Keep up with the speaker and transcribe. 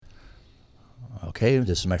Okay,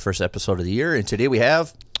 this is my first episode of the year, and today we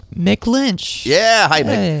have... MICK LYNCH. Yeah, hi,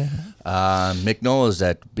 Hey. Mick. Mick knows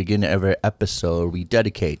that beginning of every episode we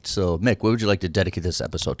dedicate. So, Mick, what would you like to dedicate this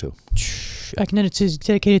episode to? I can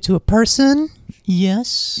dedicate it to a person.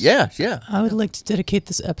 Yes. Yeah. I would like to dedicate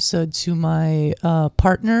this episode to my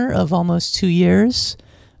partner of almost 2 years,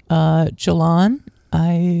 Jolan.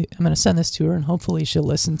 I'm going to send this to her, and hopefully she'll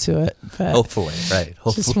listen to it. But Hopefully, right.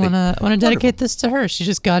 Hopefully. Just want to dedicate this to her. She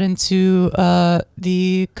just got into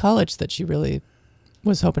the college that she really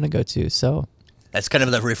was hoping to go to. So That's kind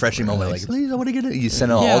of the refreshing moment. Like, please, I want to get it. You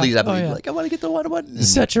send all these episodes. yeah. Like, I want to get the one.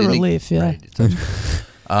 Such a relief, yeah.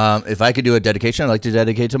 Right. If I could do a dedication, I'd like to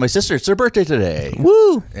dedicate to my sister. It's her birthday today.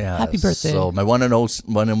 Woo! Yeah, Happy birthday. So my one and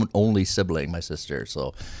only sibling, my sister.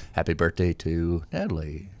 So happy birthday to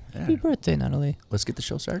Natalie. Yeah. Happy birthday, Natalie. Let's get the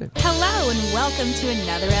show started. Hello and welcome to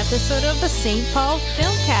another episode of the St. Paul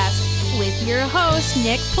Filmcast with your host,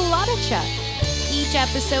 Nick Palatichuk. Each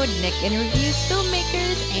episode, Nick interviews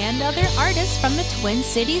filmmakers and other artists from the Twin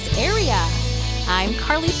Cities area. I'm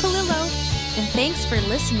Carly Palillo, and thanks for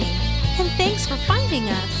listening, and thanks for finding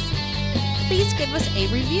us. Please give us a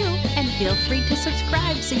review and feel free to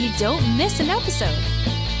subscribe so you don't miss an episode.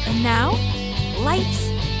 And now, lights,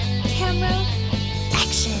 camera,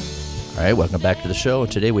 action. All right, welcome back to the show.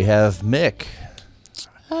 Today we have Mick.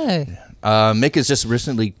 Hi. Mick has just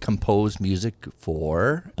recently composed music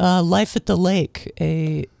for... Life at the Lake,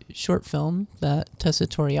 a short film that Tessa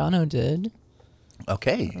Toriano did.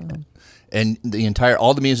 Okay. And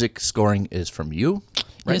all the music scoring is from you,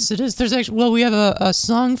 right? Yes, it is. There's actually, we have a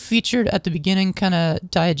song featured at the beginning, kind of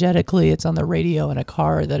diegetically. It's on the radio in a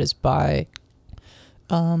car that is by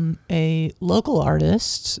a local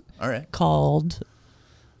artist. All right. Called...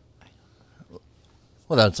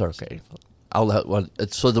 Well, that's okay.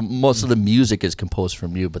 Most of the music is composed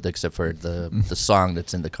from you, but except for the song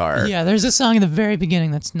that's in the car. Yeah, there's a song in the very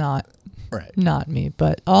beginning that's not me,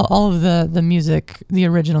 but all of the music, the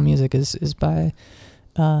original music is by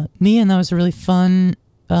me, and that was a really fun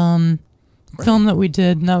film that we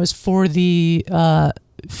did, and that was for the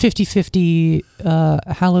 50/50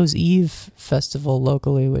 Hallows Eve festival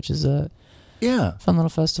locally, which is a fun little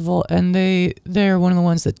festival, and they're one of the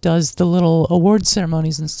ones that does the little award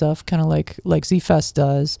ceremonies and stuff, kind of like Z-Fest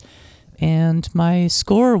does. And my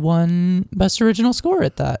score won Best Original Score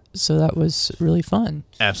at that, so that was really fun.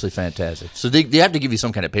 Absolutely fantastic. So they have to give you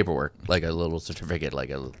some kind of paperwork, like a little certificate,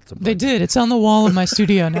 They did. It's on the wall in my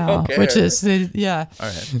studio now, which is yeah. All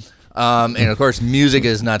right. And of course, music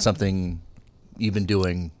is not something you've been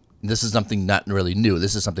doing. This is something not really new.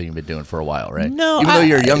 This is something you've been doing for a while, right? No, even though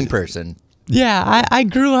you're a young person. Yeah, I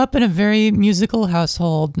grew up in a very musical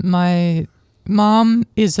household. My mom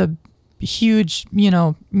is a huge,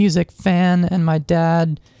 music fan, and my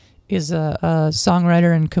dad is a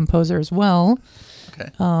songwriter and composer as well. Okay.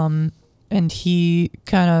 And he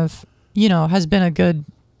kind of, has been a good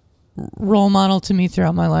role model to me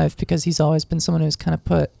throughout my life because he's always been someone who's kind of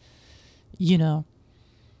put,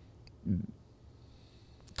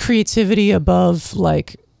 creativity above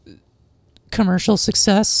commercial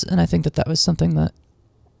success, and I think that was something that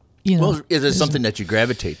Well, is it something that you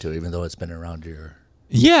gravitate to, even though it's been around your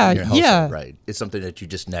household, yeah, right? It's something that you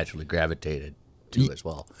just naturally gravitated to as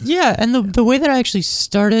well. Yeah, and the way that I actually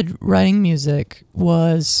started writing music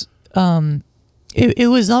was it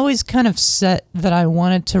was always kind of set that I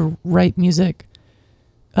wanted to write music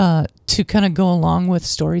to kind of go along with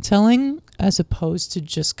storytelling, as opposed to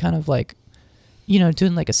just kind of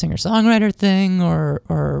doing a singer-songwriter thing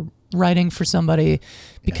or writing for somebody,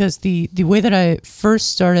 because the way that I first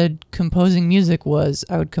started composing music was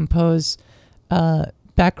I would compose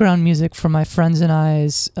background music for my friends and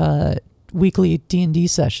I's weekly D&D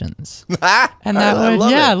sessions. And that I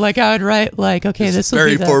would write this will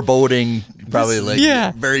very be the foreboding, probably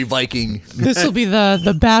very Viking. This will be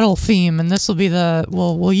the battle theme, and this will be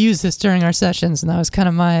we'll use this during our sessions, and that was kind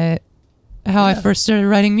of how I first started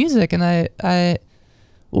writing music. And I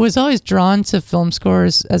was always drawn to film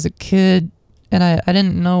scores as a kid, and I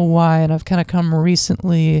didn't know why, and I've kind of come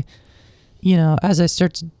recently, as I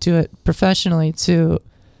start to do it professionally, to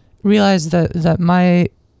realize that my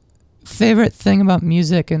favorite thing about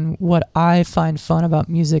music and what I find fun about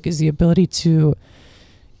music is the ability to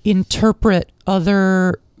interpret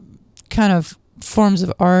other kind of forms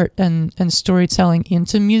of art and storytelling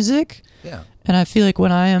into music. Yeah. And I feel like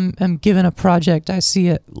when I am given a project, I see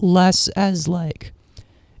it less as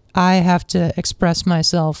I have to express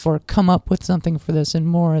myself or come up with something for this, and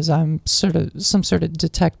more as I'm some sort of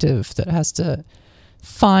detective that has to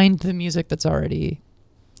find the music that's already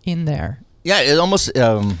in there. Yeah, it almost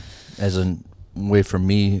as an way for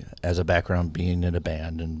me as a background being in a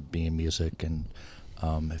band and being in music. And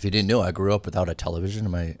if you didn't know, I grew up without a television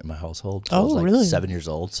in my household. So I was like really? 7 years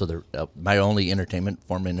old. So my only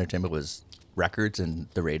form of entertainment was records and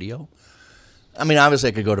the radio. I mean, obviously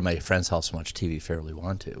I could go to my friend's house and watch TV if I really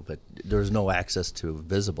want to, but there was no access to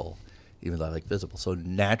visible, even though I like visible. So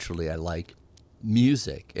naturally I like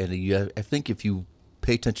music. And I think if you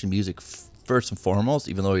pay attention to music first and foremost,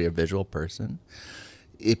 even though you're a visual person,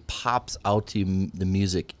 it pops out to you, the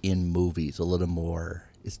music in movies a little more.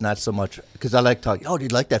 It's not so much because I like talking. Oh, do you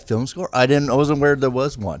like that film score? I wasn't aware there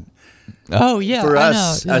was one. Oh yeah, for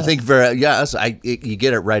us, I know, yeah. I think for us, you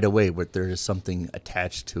get it right away. Where there is something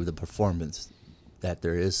attached to the performance, that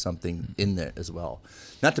there is something in there as well.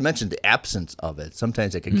 Not to mention the absence of it.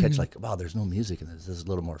 Sometimes I can catch like, wow, there's no music in this. This is a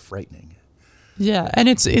little more frightening. Yeah, and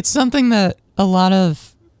it's something that a lot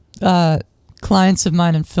of clients of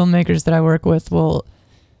mine and filmmakers that I work with will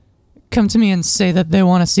come to me and say that they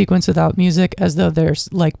want a sequence without music, as though they're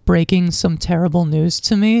like breaking some terrible news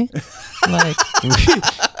to me. Like,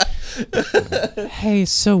 hey,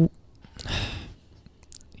 so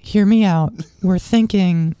hear me out. We're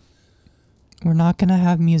thinking we're not going to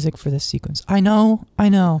have music for this sequence. I know.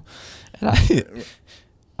 And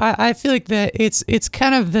I feel like that it's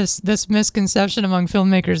kind of this misconception among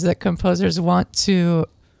filmmakers that composers want to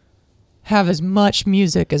have as much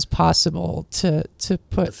music as possible to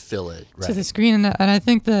put To fill it, right. to the screen, and I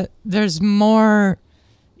think that there's more,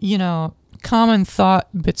 common thought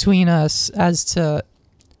between us as to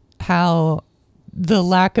how the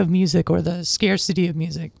lack of music or the scarcity of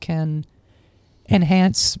music can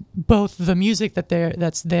enhance both the music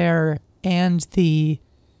that's there and the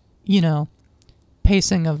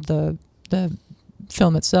pacing of the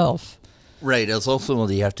film itself. Right. It's also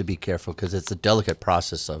that you have to be careful because it's a delicate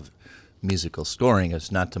process of musical scoring.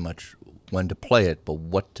 It's not so much when to play it, but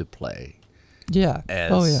what to play. Yeah.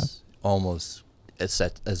 Almost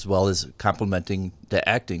as well as complementing the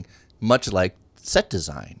acting, much like set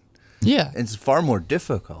design. Yeah. It's far more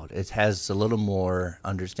difficult. It has a little more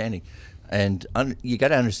understanding. And you got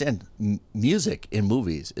to understand, music in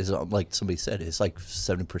movies is, like somebody said, it's like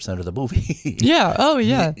 70% of the movie. Yeah. Oh,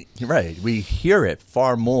 yeah. Right. We hear it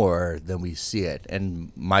far more than we see it.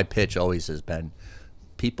 And my pitch always has been,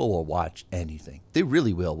 people will watch anything. They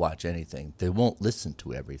really will watch anything. They won't listen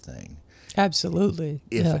to everything. Absolutely.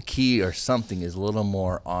 If a key or something is a little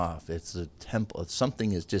more off, it's a tempo, if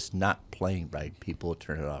something is just not playing right, people will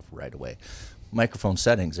turn it off right away. Microphone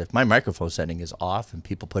settings. If my microphone setting is off and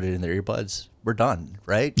people put it in their earbuds, we're done,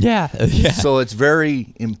 right? Yeah. So it's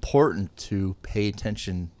very important to pay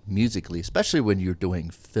attention musically, especially when you're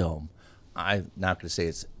doing film. I'm not going to say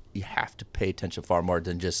you have to pay attention far more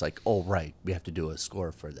than just like, oh, right, we have to do a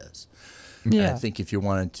score for this. Yeah. And I think if you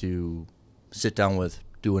wanted to sit down with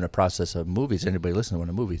doing a process of movies, anybody listening to one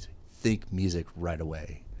of the movies, think music right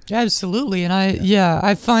away. Absolutely. And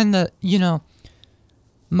I find that,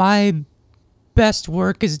 my best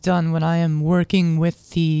work is done when I am working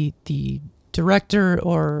with the director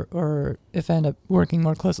or if I end up working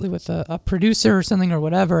more closely with a producer or something or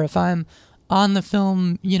whatever. If I'm on the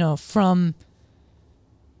film, from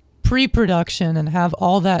pre-production and have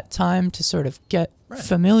all that time to sort of get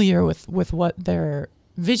familiar with what their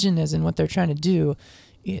vision is and what they're trying to do,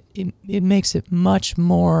 it makes it much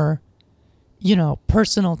more,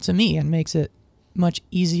 personal to me and makes it much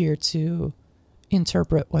easier to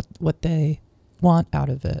interpret what they want out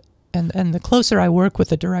of it. And the closer I work with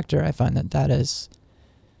the director, I find that is,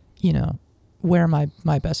 where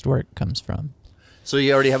my best work comes from. So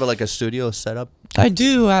you already have a studio set up? I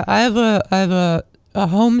do. I have a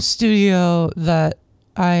home studio that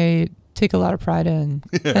I take a lot of pride in.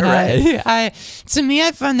 And Right. To me,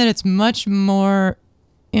 I find that it's much more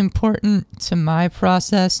important to my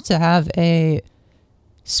process to have a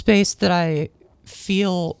space that I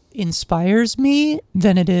feel inspires me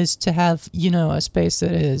than it is to have, a space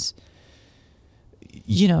that is,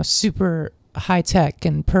 super high tech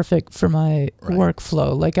and perfect for my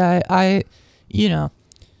workflow. Like I do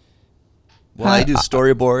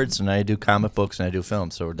storyboards and I do comic books and I do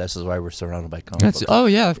film, so this is why we're surrounded by comic books. Oh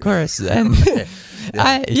yeah, of course. And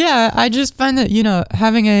I just find that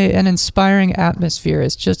having an inspiring atmosphere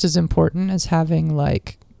is just as important as having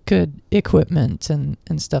like good equipment and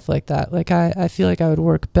stuff like that. Like I feel like I would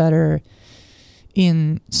work better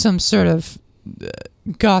in some sort of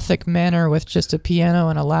gothic manner with just a piano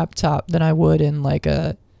and a laptop than I would in like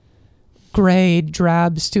a gray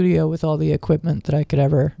drab studio with all the equipment that I could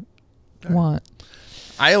ever want.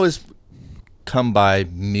 I always come by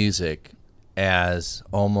music as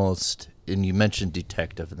almost, and you mentioned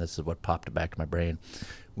detective, and this is what popped back to my brain.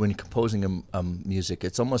 when composing music,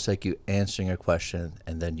 it's almost like you answering a question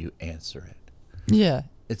and then you answer it. Yeah.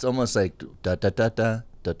 It's almost like da da da da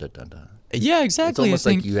da da da da. Yeah, exactly. It's almost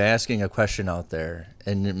like you asking a question out there,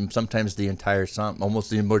 and sometimes the entire song, almost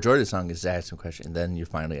the majority of the song, is asking a question, and then you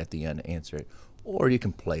finally at the end answer it. Or you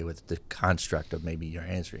can play with the construct of maybe you're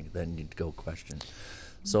answering, then you go question.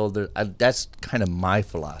 So that's kind of my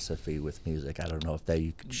philosophy with music. I don't know if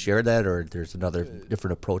you could share that, or there's another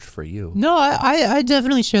different approach for you. No, I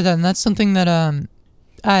definitely share that, and that's something that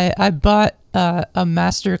I bought a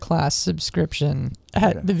masterclass subscription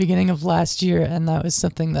at the beginning of last year, and that was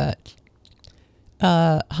something that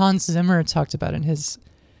Hans Zimmer talked about in his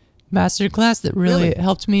masterclass that really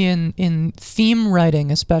helped me in theme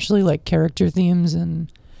writing, especially like character themes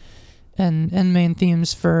and main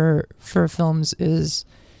themes for films, is,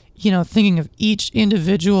 you know, thinking of each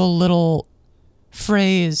individual little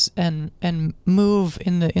phrase and move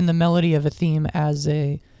in the melody of a theme as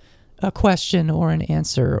a question or an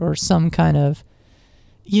answer or some kind of,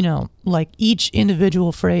 you know, like each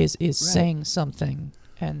individual phrase is saying something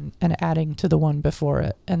and adding to the one before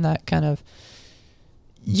it. And that kind of,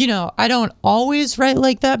 you know, I don't always write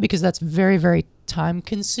like that because that's very, very time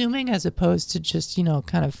consuming, as opposed to just, you know,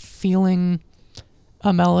 kind of feeling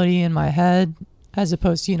a melody in my head, as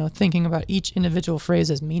opposed to, you know, thinking about each individual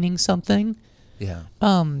phrase as meaning something. Yeah.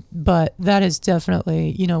 But that is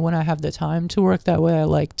definitely, you know, when I have the time to work that way, I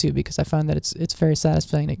like to, because I find that it's very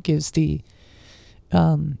satisfying. It gives the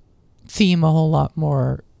theme a whole lot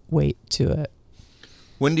more weight to it.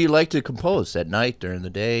 When do you like to compose? At night, during the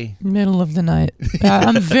day? Middle of the night.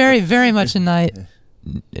 I'm very, very much a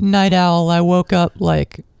night owl. I woke up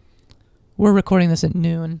like, we're recording this at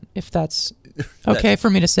noon, if that's okay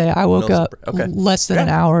for me to say. I woke up less than an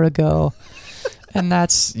hour ago, and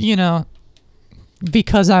that's, you know,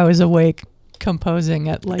 because I was awake composing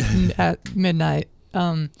at like at midnight.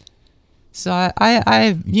 So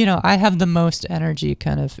I you know, I have the most energy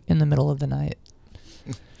kind of in the middle of the night.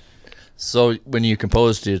 So when you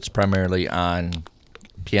composed, it's primarily on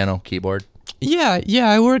piano, keyboard? Yeah.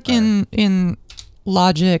 I work in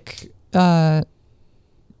Logic. I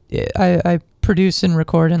produce and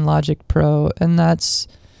record in Logic Pro, and that's,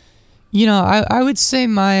 you know, I would say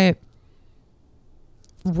my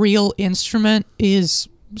real instrument is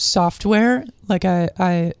software. Like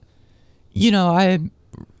I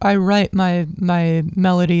write my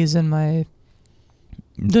melodies and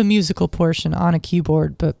the musical portion on a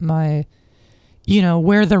keyboard, but my, you know,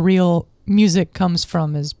 where the real music comes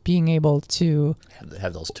from is being able to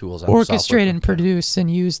have those tools, orchestrate and produce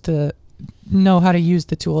and know how to use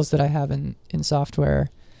the tools that I have in software.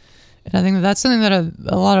 And I think that's something that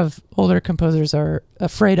a lot of older composers are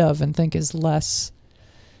afraid of and think is less,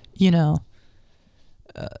 you know,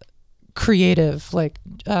 creative. Like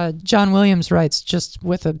John Williams writes just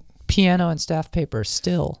with a piano and staff paper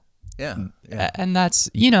still. Yeah. And that's,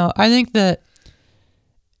 you know, I think that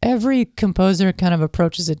every composer kind of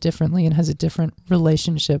approaches it differently and has a different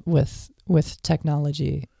relationship with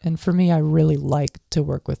technology. And for me, I really like to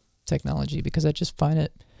work with technology because I just find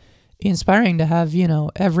it inspiring to have, you know,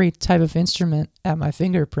 every type of instrument at my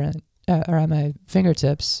fingertips.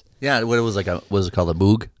 Yeah, what it was was it called, a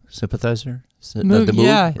Moog synthesizer? Moog, the Moog?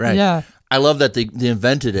 yeah, right. Yeah. I love that they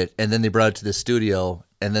invented it, and then they brought it to the studio,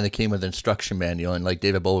 and then it came with an instruction manual, and like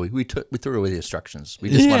David Bowie, we threw away the instructions. We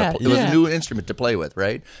just it was a new instrument to play with,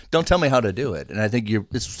 right? Don't tell me how to do it. And I think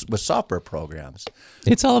it's with software programs.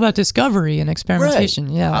 It's all about discovery and experimentation.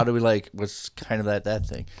 Right. Yeah. How do we what's kind of that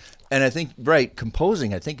thing? And I think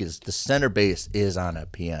composing, I think, is the center base is on a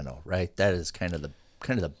piano, right? That is kind of the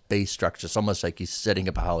base structure. It's almost like you're setting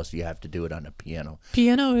up a house, you have to do it on a piano.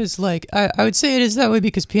 Piano is like, I would say it is that way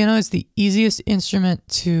because piano is the easiest instrument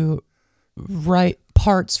to write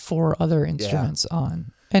parts for other instruments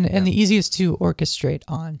on, and the easiest to orchestrate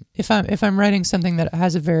on. If I'm writing something that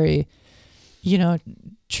has a very, you know,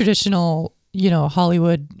 traditional, you know,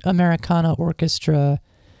 Hollywood Americana orchestra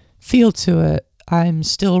feel to it, I'm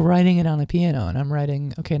still writing it on a piano, and I'm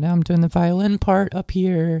writing, okay, now I'm doing the violin part up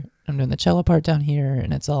here, I'm doing the cello part down here,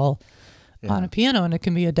 and it's all on a piano, and it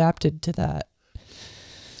can be adapted to that.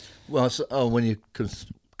 Well, so, when you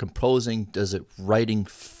composing, does it writing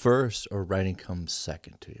first or writing comes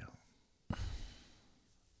second to you?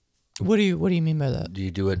 What do you mean by that? Do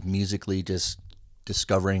you do it musically, just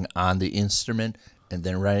discovering on the instrument and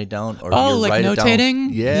then write it down, or you like write notating?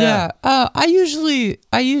 It down? Yeah. I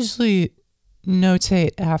usually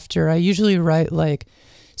notate after. I usually write like,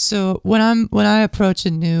 so when I approach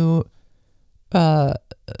a new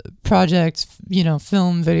project, you know,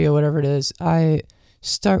 film, video, whatever it is, I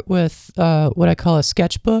start with what I call a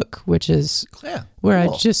sketchbook, which is where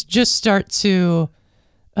I just start to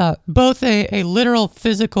both a literal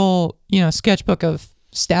physical, sketchbook of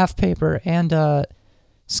staff paper and a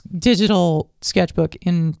digital sketchbook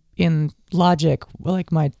in Logic,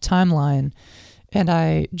 like my timeline, and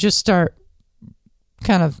I just start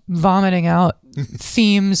kind of vomiting out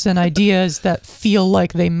themes and ideas that feel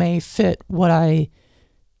like they may fit what I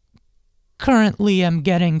currently am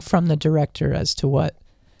getting from the director as to what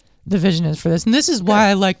the vision is for this. And this is why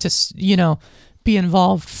I like to, be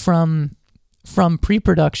involved from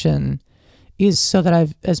pre-production, is so that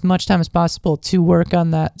I've as much time as possible to work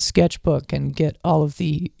on that sketchbook and get all of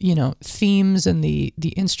the, themes and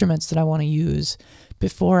the instruments that I want to use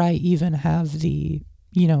before I even have the,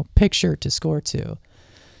 picture to score to.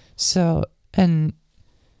 So, and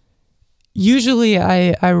usually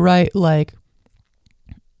I write like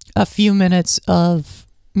a few minutes of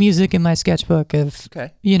music in my sketchbook of,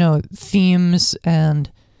 themes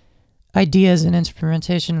and ideas and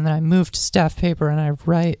instrumentation, and then I move to staff paper and I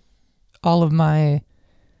write all of my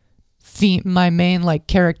main like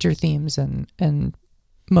character themes and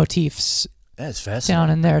motifs. That's fascinating. Down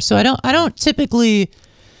in there. So I don't typically,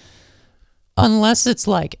 unless it's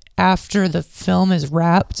like after the film is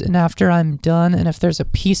wrapped and after I'm done, and if there's a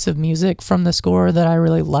piece of music from the score that I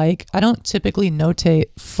really like, I don't typically notate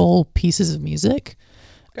full pieces of music.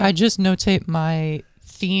 Okay. I just notate my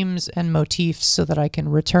themes and motifs so that I can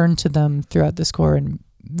return to them throughout the score and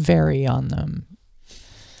vary on them.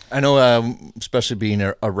 I know, especially being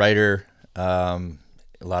a writer, a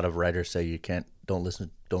lot of writers say you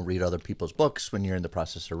don't read other people's books when you're in the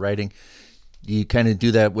process of writing. You kind of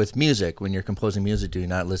do that with music. When you're composing music, do you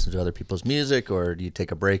not listen to other people's music, or do you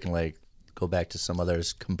take a break and like go back to some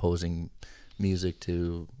others composing music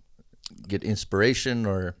to get inspiration,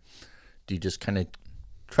 or do you just kind of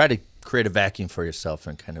try to create a vacuum for yourself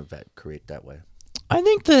and kind of create that way? I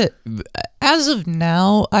think that as of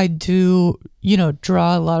now, I do,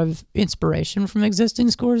 draw a lot of inspiration from existing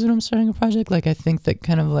scores when I'm starting a project. Like, I think that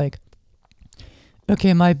kind of like,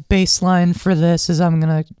 okay, my baseline for this is I'm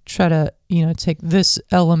going to try to, take this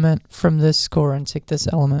element from this score and take this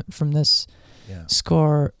element from this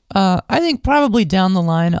score. I think probably down the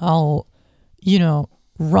line, I'll,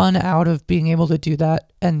 run out of being able to do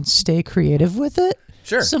that and stay creative with it.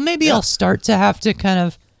 Sure. So maybe I'll start to have to kind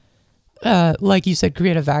of, like you said,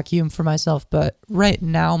 create a vacuum for myself. But right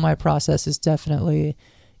now, my process is definitely,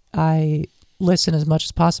 I listen as much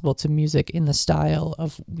as possible to music in the style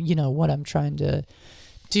of, what I'm trying to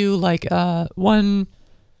do. Like one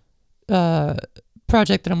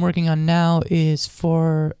project that I'm working on now is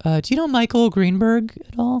for, do you know Michael Greenberg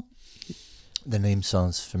at all? The name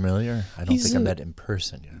sounds familiar. I don't think I met in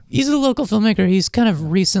person yet. He's a local filmmaker. He's kind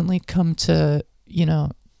of recently come to,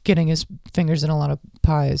 getting his fingers in a lot of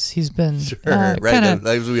pies. He's been right,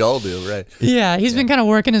 as we all do, right? Yeah, he's been kind of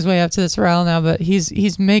working his way up to this for a while now, but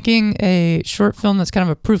he's making a short film that's kind of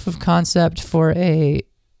a proof of concept for a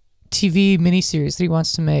TV miniseries that he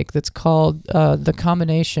wants to make that's called The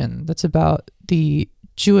Combination, that's about the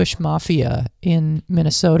Jewish mafia in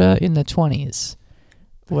Minnesota in the 1920s,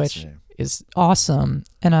 which is awesome.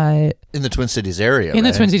 And in the Twin Cities area,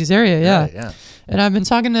 the Twin Cities area, yeah. And I've been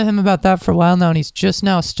talking to him about that for a while now, and he's just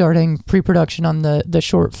now starting pre-production on the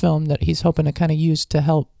short film that he's hoping to kind of use to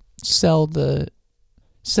help sell it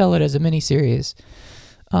as a miniseries.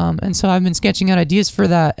 And so I've been sketching out ideas for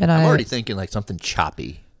that, and I'm already thinking like something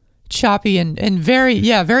choppy and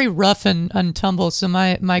very rough and tumble. So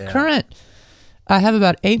my current, I have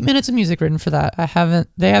about 8 minutes of music written for that.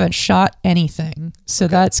 They haven't shot anything. So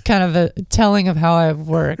that's kind of a telling of how I've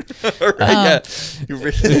worked. Right,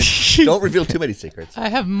 don't reveal too many secrets. I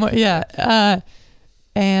have more,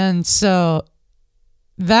 and so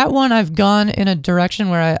that one I've gone in a direction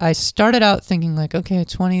where I started out thinking like, okay,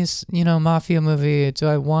 20s, mafia movie. Do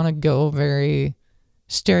I want to go very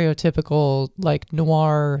stereotypical, like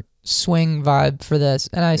noir swing vibe for this?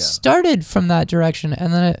 And I started from that direction,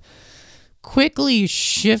 and then it quickly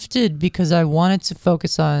shifted because I wanted to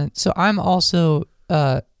focus on, so I'm also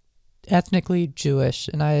ethnically Jewish,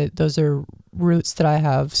 and those are roots that I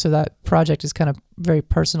have, so that project is kind of very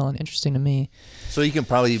personal and interesting to me. So you can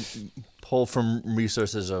probably pull from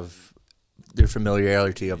resources of their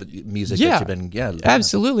familiarity of music that you've been,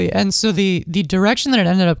 absolutely. And so the direction that it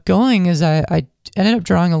ended up going is I ended up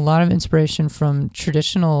drawing a lot of inspiration from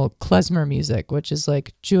traditional klezmer music, which is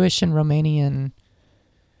like Jewish and Romanian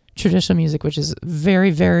traditional music, which is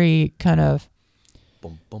very, very kind of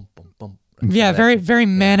boom, boom, boom, boom. Yeah, very, very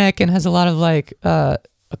manic, and has a lot of like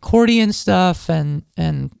accordion stuff and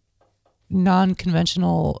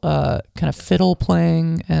non-conventional kind of fiddle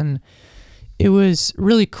playing, and it was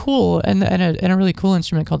really cool, and a really cool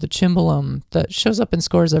instrument called the cimbalom that shows up in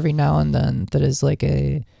scores every now and then. That is like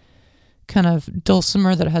a kind of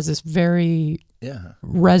dulcimer that has this very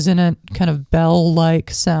resonant kind of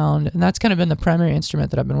bell-like sound, and that's kind of been the primary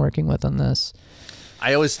instrument that I've been working with on this.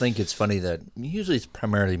 I always think it's funny that usually it's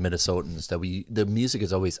primarily Minnesotans that the music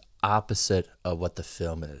is always opposite of what the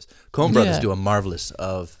film is. Coen Brothers do a marvelous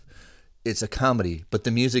of, it's a comedy, but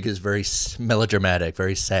the music is very melodramatic,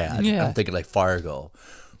 very sad. Yeah. I'm thinking like Fargo,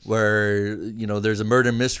 where there's a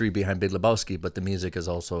murder mystery behind Big Lebowski, but the music is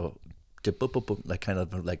also like kind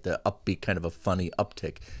of like the upbeat, kind of a funny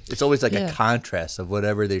uptick. It's always like a contrast of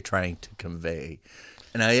whatever they're trying to convey.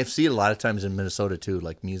 And I see it a lot of times in Minnesota too.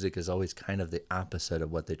 Like music is always kind of the opposite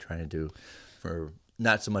of what they're trying to do, for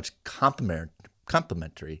not so much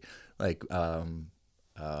complimentary, like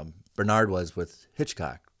Bernard was with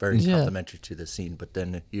Hitchcock, very complimentary to the scene. But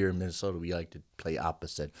then here in Minnesota, we like to play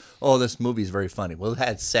opposite. Oh, this movie's very funny. Well, it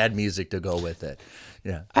had sad music to go with it.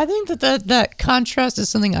 Yeah, I think that contrast is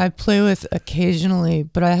something I play with occasionally,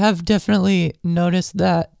 but I have definitely noticed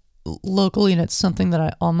that locally, and it's something that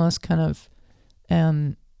I almost kind of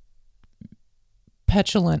am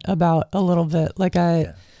petulant about a little bit. Like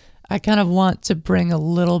I kind of want to bring a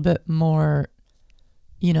little bit more,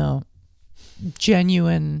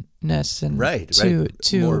 genuineness and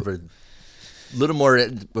to more of a little more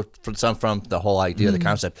from the whole idea of the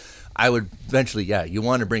concept. I would eventually, you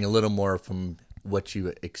want to bring a little more from what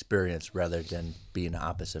you experience rather than being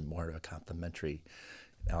opposite, more of a complimentary.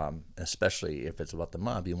 Especially if it's about the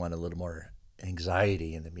mob, you want a little more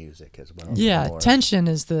anxiety in the music as well. Yeah, tension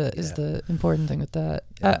is the important thing with that.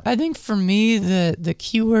 Yeah. I think for me, the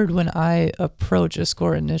key word when I approach a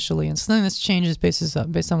score initially, and something that changes based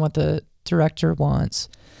on what the director wants,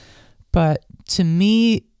 but to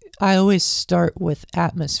me, I always start with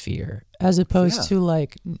atmosphere as opposed to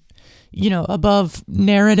like, above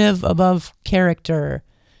narrative, above character.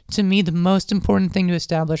 To me, the most important thing to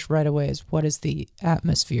establish right away is what is the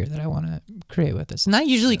atmosphere that I want to create with this. And that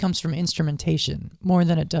usually comes from instrumentation more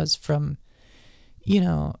than it does from,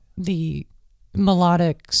 the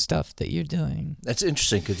melodic stuff that you're doing. That's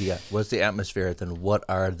interesting because, what's the atmosphere? Then what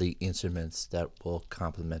are the instruments that will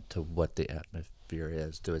complement to what the atmosphere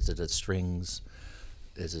is? Is it the strings?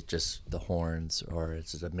 Is it just the horns? Or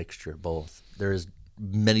is it a mixture of both? There's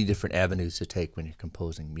many different avenues to take when you're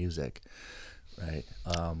composing music. Right.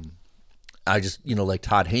 I just, like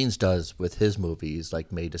Todd Haynes does with his movies like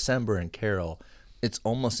May, December, and Carol, it's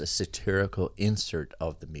almost a satirical insert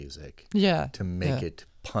of the music to make it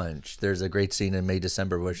punch. There's a great scene in May,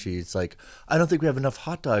 December where she's like, I don't think we have enough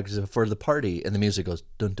hot dogs for the party. And the music goes,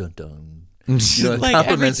 dun, dun, dun. It like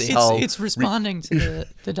compliments it's responding to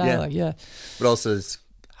the dialogue, But also it's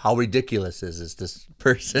how ridiculous is this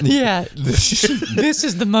person? Yeah, this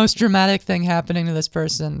is the most dramatic thing happening to this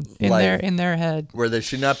person in their head. Where they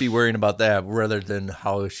should not be worrying about that, rather than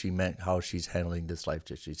how she's handling this life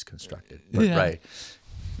that she's constructed. But, right,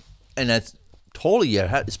 and that's totally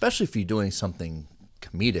especially if you're doing something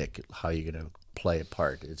comedic. How are you going to play a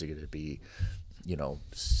part? Is it going to be,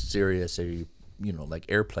 serious? Or like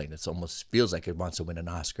Airplane, it almost feels like it wants to win an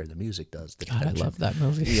Oscar. The music does. God, I love that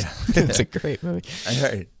movie. Yeah, it's a great movie.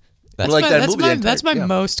 Right. That's my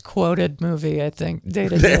most quoted movie, I think. Day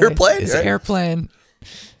to day. Airplane. Is right? Airplane.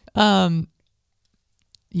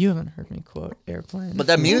 You haven't heard me quote Airplane. But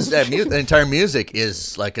the entire music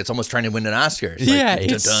is like it's almost trying to win an Oscar. It's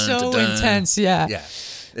it's so intense. Yeah. Yeah.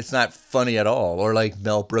 It's not funny at all. Or like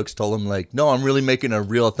Mel Brooks told him, like, no, I'm really making a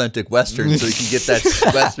real authentic Western so you can get that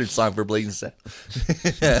Western song for Blatant Sad.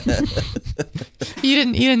 You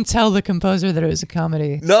didn't tell the composer that it was a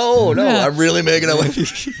comedy. No, I'm really making a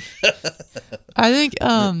Western. I think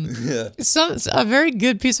a very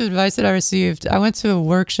good piece of advice that I received. I went to a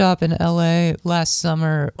workshop in LA last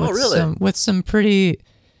summer with some pretty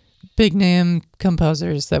big name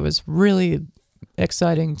composers that was really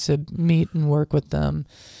exciting to meet and work with them.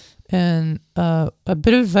 And a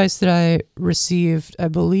bit of advice that I received, I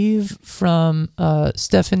believe, from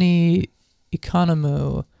Stephanie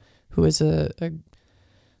Economou, who is a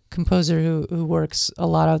composer who works a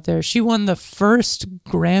lot out there. She won the first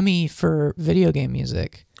Grammy for video game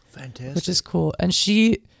music. Fantastic. Which is cool. And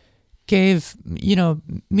she gave,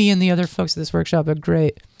 me and the other folks at this workshop a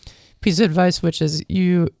great piece of advice, which is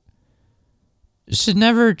you should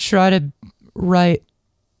never try to write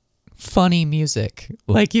funny music.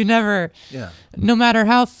 Like no matter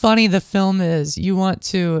how funny the film is, you want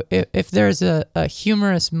to, if there's a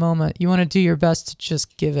humorous moment, you want to do your best to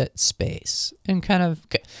just give it space. And kind of,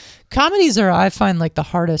 comedies are, I find, like the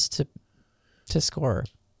hardest to score.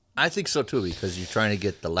 I think so too, because you're trying to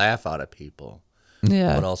get the laugh out of people.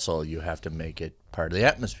 Yeah. But also you have to make it part of the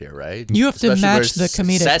atmosphere, right? You have to Especially match where the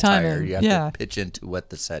comedic satire, timing. You have Yeah. to pitch into what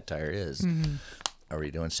the satire is. Are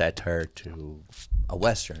we doing satire to a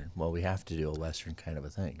Western? Well, we have to do a Western kind of a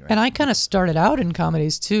thing, right? And I kind of started out in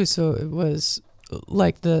comedies too, so it was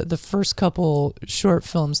like the first couple short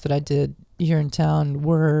films that I did here in town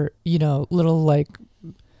were, little like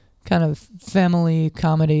kind of family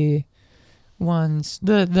comedy ones.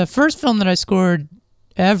 The first film that I scored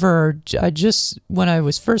ever, when I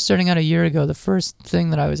was first starting out a year ago, the first thing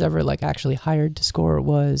that I was ever like actually hired to score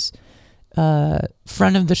was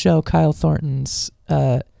friend of the show, Kyle Thornton's.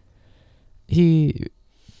 He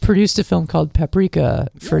produced a film called Paprika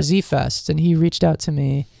for Z-Fest, and he reached out to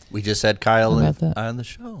me. We just had Kyle About on the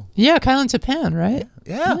show. Yeah, Kyle and Tapan, right?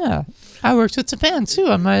 Yeah. I worked with Tapan too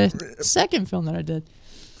on my second film that I did.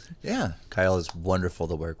 Yeah. Kyle is wonderful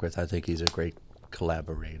to work with. I think he's a great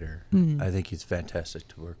collaborator. I think he's fantastic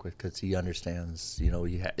to work with because he understands,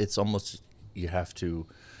 it's almost, you have to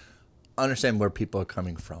understand where people are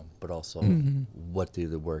coming from, but also what do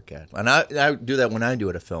they work at. And I do that when I do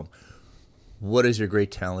it a film. What is your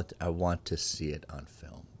great talent? I want to see it on film.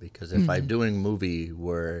 Because if I'm doing a movie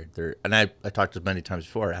where I talked to many times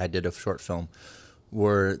before, I did a short film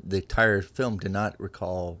where the entire film did not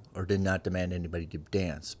recall or did not demand anybody to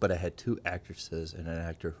dance, but I had two actresses and an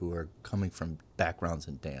actor who are coming from backgrounds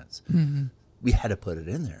in dance. We had to put it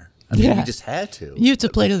in there. I mean, we just had to. You have to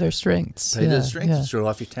play to their strengths. Play to their strengths and show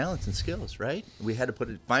off your talents and skills, right? We had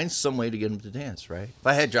to find some way to get them to dance, right? If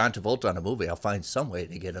I had John Travolta on a movie, I'll find some way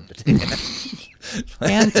to get him to dance.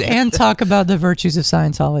 and talk about the virtues of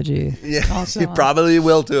Scientology. Yeah, also you probably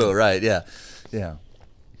will too, right? Yeah.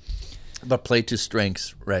 But play to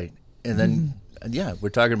strengths, right? And then, we're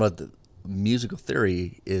talking about the musical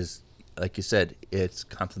theory is, like you said, it's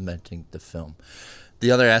complementing the film. The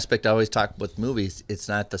other aspect I always talk with movies, it's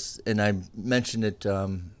not this, and I mentioned it. I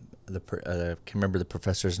can't remember the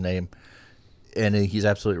professor's name, and he's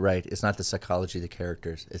absolutely right. It's not the psychology of the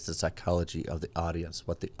characters; it's the psychology of the audience,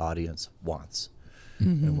 what the audience wants,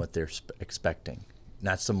 and what they're expecting.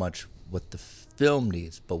 Not so much what the film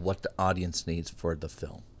needs, but what the audience needs for the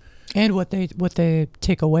film, and what they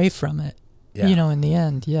take away from it. Yeah. In the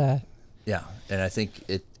end, yeah. Yeah, and I think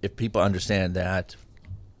if people understand that.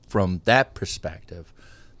 From that perspective,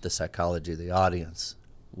 the psychology of the audience,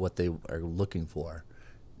 what they are looking for,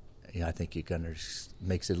 I think you can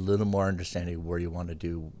makes it a little more understanding where you want to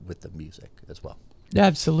do with the music as well.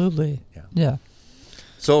 Absolutely. Yeah.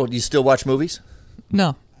 So, do you still watch movies?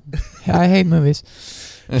 No, I hate movies.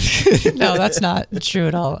 No, that's not true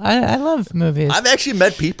at all. I love movies. I've actually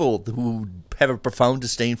met people who have a profound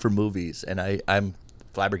disdain for movies, and I'm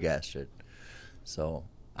flabbergasted. So.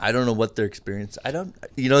 I don't know what their experience. I don't,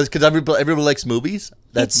 it's because everybody likes movies.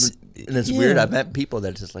 It's weird. I've met people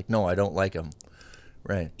that just like, no, I don't like them.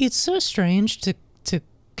 Right. It's so strange to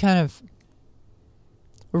kind of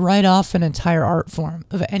write off an entire art form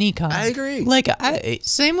of any kind. I agree. Like,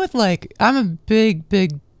 same with like, I'm a big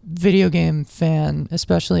video game fan,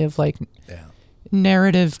 especially of like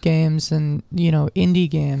narrative games and indie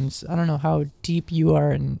games. I don't know how deep you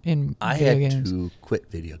are in video games. I had to quit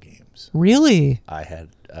video games. Really? I had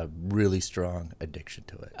a really strong addiction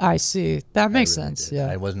to it. I see. That makes really sense. did. Yeah.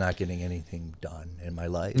 I was not getting anything done in my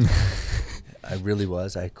life. I really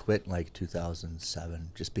was. I quit in like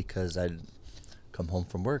 2007 just because I'd come home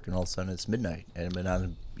from work and all of a sudden it's midnight and I've been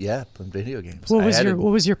on playing video games. What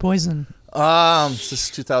was your poison? This is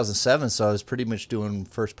 2007, so I was pretty much doing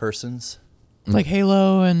first persons. Like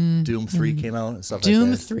Halo and Doom 3 came out and stuff Doom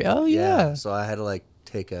like that. 3. Oh yeah. So I had to like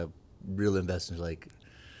take a real investment, like,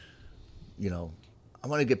 I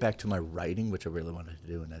want to get back to my writing, which I really wanted to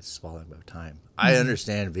do, and that's swallowing my time. I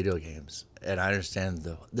understand video games, and I understand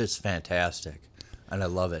this fantastic, and I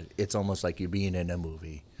love it. It's almost like you're being in a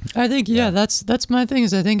movie. I think that's my thing.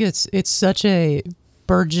 Is I think it's such a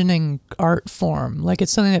burgeoning art form. Like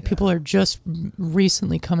it's something that people are just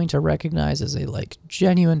recently coming to recognize as a like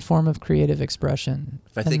genuine form of creative expression.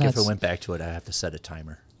 If I went back to it, I have to set a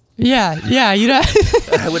timer. Yeah,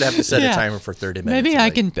 I would have to set a timer for 30 minutes. Maybe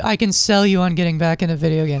I can sell you on getting back into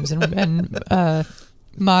video games and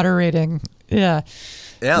moderating. Yeah.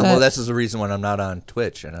 Yeah, well, this is the reason when I'm not on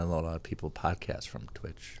Twitch, and I know a lot of people podcast from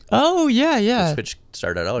Twitch. Oh, yeah. Twitch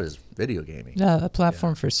started out as video gaming. Yeah, a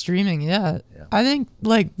platform for streaming, yeah. I think,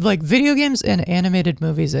 like video games and animated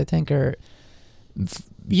movies, I think, are,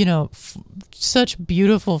 such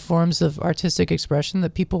beautiful forms of artistic expression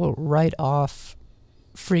that people write off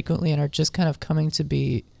frequently and are just kind of coming to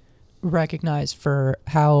be recognized for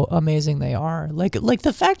how amazing they are. Like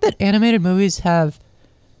the fact that animated movies have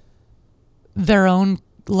their own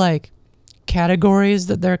like categories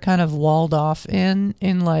that they're kind of walled off in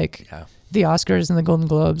like the Oscars and the Golden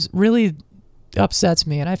Globes really upsets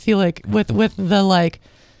me. And I feel like with the like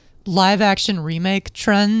live action remake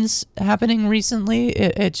trends happening recently,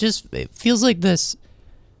 it feels like this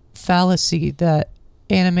fallacy that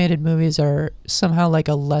animated movies are somehow like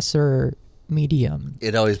a lesser medium.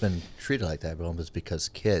 It always been treated like that, but almost because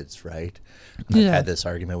kids, right? I've had this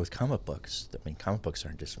argument with comic books. I mean, comic books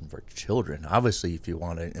aren't just for children. Obviously, if you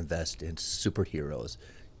want to invest in superheroes,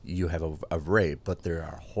 you have a array, but there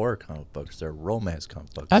are horror comic books, there are romance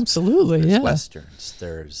comic books. Absolutely, there's westerns,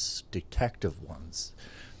 there's detective ones.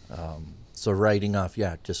 So writing off,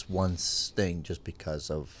 just one thing just because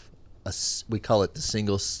of, we call it the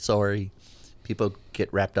single story. People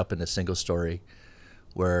get wrapped up in a single story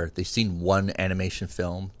where they've seen one animation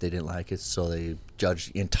film, they didn't like it, so they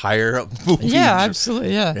judge the entire movie. Yeah,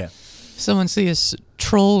 absolutely, yeah. Someone sees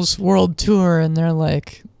Trolls World Tour and they're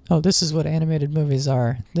like, oh, this is what animated movies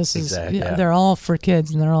are. This is they're all for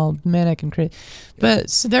kids and they're all manic and crazy. But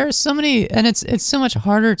so there are so many, and it's so much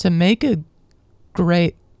harder to make a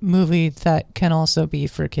great movie that can also be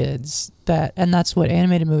for kids. And that's what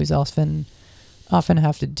animated movies often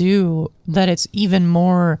have to do. That it's even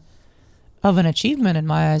more of an achievement in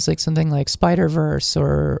my eyes, like something like Spider-Verse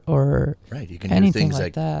or you can anything do things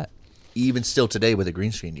like that. Even still today with a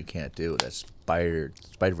green screen, you can't do that.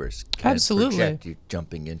 Spider-Verse can project you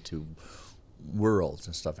jumping into worlds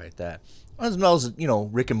and stuff like that. As well as,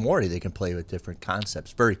 Rick and Morty, they can play with different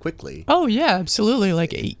concepts very quickly. Oh, yeah, absolutely.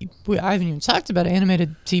 Like, I haven't even talked about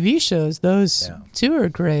animated TV shows. Those two are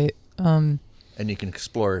great. And you can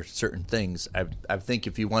explore certain things. I think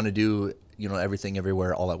if you want to do, everything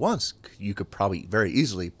everywhere all at once, you could probably very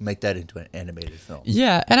easily make that into an animated film.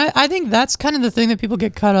 Yeah, and I think that's kind of the thing that people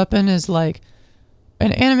get caught up in is like,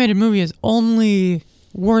 an animated movie is only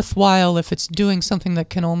worthwhile if it's doing something that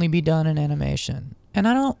can only be done in animation. And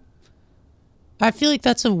I feel like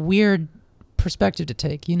that's a weird perspective to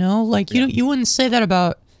take, Like, you wouldn't say that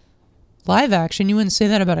about live action. You wouldn't say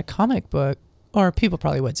that about a comic book. Or people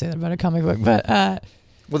probably would say that about a comic book. But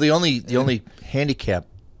well, the only handicap,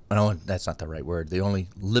 no, that's not the right word. The only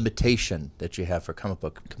limitation that you have for comic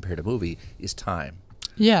book compared to movie is time.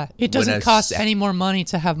 Yeah, it doesn't cost any more money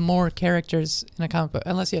to have more characters in a comic book,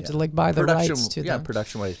 unless you have to buy the rights to them. Yeah,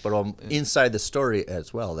 production-wise, but inside the story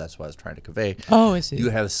as well. That's what I was trying to convey. Oh, I see. You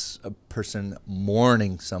have a person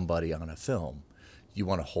mourning somebody on a film. You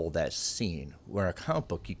want to hold that scene. Where a comic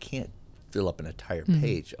book, you can't fill up an entire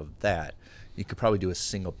page of that. You could probably do a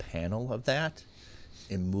single panel of that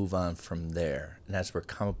and move on from there. And that's where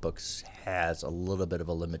comic books has a little bit of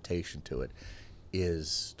a limitation to it,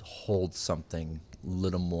 is to hold something a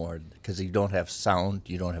little more, because you don't have sound,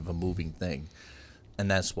 you don't have a moving thing.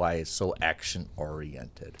 And that's why it's so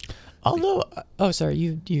action-oriented. Although, sorry,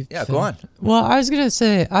 you Yeah, go on. Well, I was going to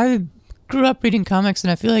say, I grew up reading comics,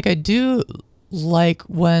 and I feel like I do like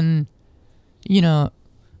when,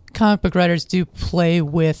 comic book writers do play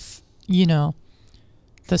with,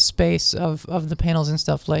 the space of the panels and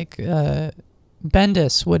stuff. Like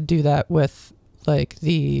Bendis would do that with like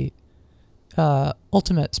the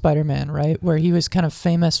Ultimate Spider-Man, right? Where he was kind of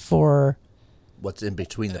famous for what's in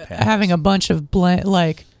between the panels, having a bunch of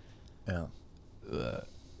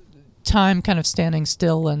time kind of standing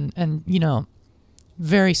still and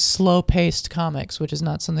very slow-paced comics, which is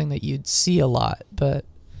not something that you'd see a lot, but.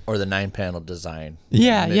 Or the 9-panel design.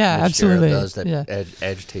 Yeah, absolutely. Does that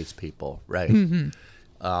agitates people, right?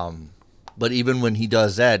 Mm-hmm. But even when he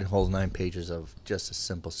does that, holds 9 pages of just a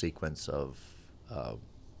simple sequence of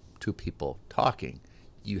 2 people talking,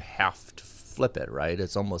 you have to flip it, right?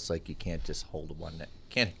 It's almost like you can't just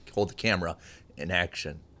can't hold the camera in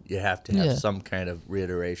action. You have to have some kind of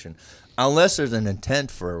reiteration, unless there's an intent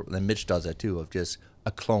for. And Mitch does that too, of just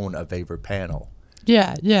a clone of a panel.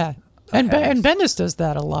 Yeah. And Bendis does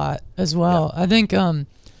that a lot as well. Yeah. I think,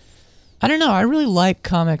 I don't know, I really like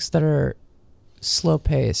comics that are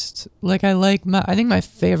slow-paced. Like, I think my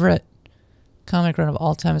favorite comic run of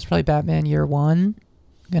all time is probably Batman Year One,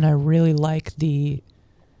 and I really like the...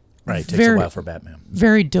 Right, it takes a while for Batman.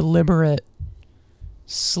 Very deliberate,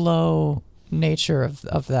 slow nature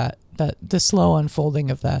of that, the slow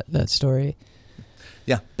unfolding of that story.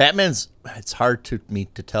 Yeah, it's hard to me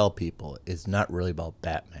to tell people, it's not really about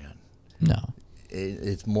Batman. No.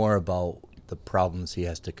 It's more about the problems he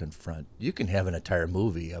has to confront. You can have an entire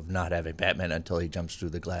movie of not having Batman until he jumps through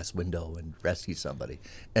the glass window and rescues somebody,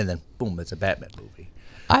 and then boom, it's a Batman movie.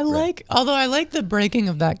 Although I like the breaking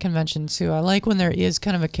of that convention too. I like when there is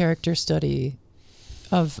kind of a character study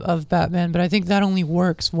of Batman, but I think that only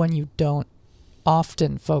works when you don't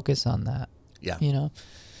often focus on that. Yeah. Yeah.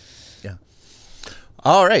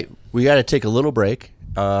 All right, we got to take a little break,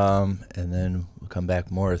 and then we'll come back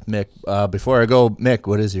more with Mick. Before I go, Mick,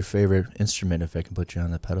 what is your favorite instrument? If I can put you on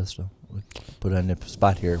the pedestal, put on the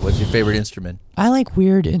spot here. What's your favorite instrument? I like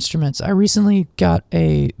weird instruments. I recently got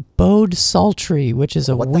a bowed psaltery, which is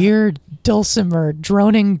a weird dulcimer,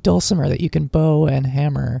 droning dulcimer that you can bow and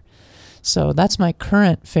hammer. So that's my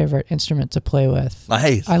current favorite instrument to play with.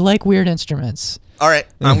 Nice. I like weird instruments. All right,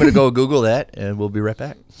 I'm going to go Google that, and we'll be right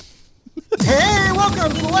back. Hey,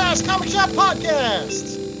 welcome to the Last Comic Shop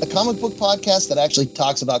Podcast, a comic book podcast that actually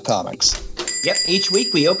talks about comics. Yep, each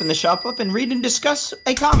week we open the shop up and read and discuss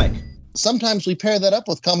a comic. Sometimes we pair that up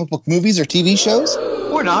with comic book movies or TV shows.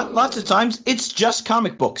 Or not, lots of times it's just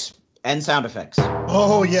comic books and sound effects.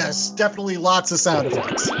 Oh yes, definitely lots of sound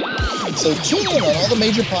effects. So tune in on all the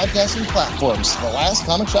major podcasting platforms to the Last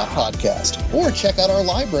Comic Shop Podcast, or check out our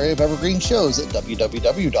library of evergreen shows at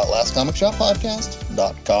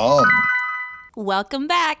www.lastcomicshoppodcast.com. Welcome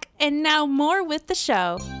back, and now more with the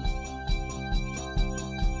show.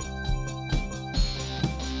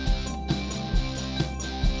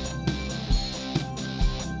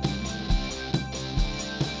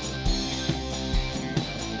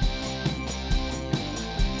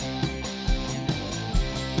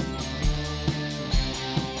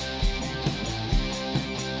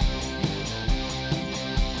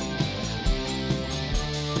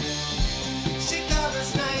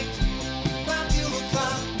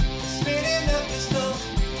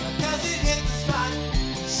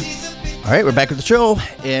 All right, we're back at the show,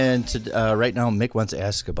 and right now Mick wants to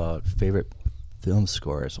ask about favorite film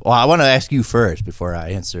scores. Well, I want to ask you first before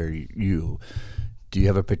I answer you. Do you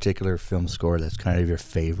have a particular film score that's kind of your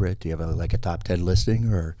favorite? Do you have a top 10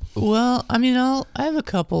 listing, or? Well, I mean, I have a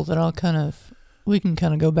couple that we can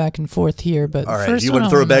kind of go back and forth here. But all right, first you want to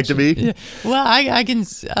throw it back to me? Yeah, well, I can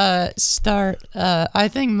start. I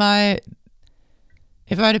think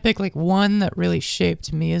if I had to pick one that really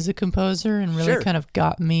shaped me as a composer and really kind of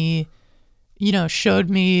got me, showed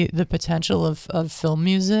me the potential of film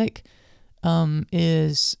music,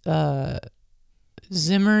 is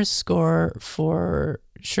Zimmer's score for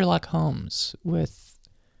Sherlock Holmes with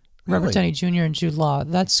Robert Downey Jr. and Jude Law.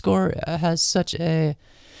 That score has it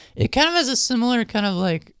kind of has a similar kind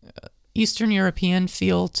of Eastern European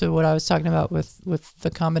feel to what I was talking about with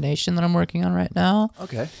the combination that I'm working on right now.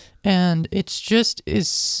 Okay. And it's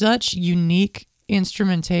such unique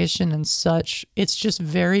instrumentation and it's just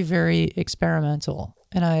very, very experimental.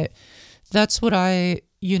 And that's what I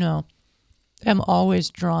am always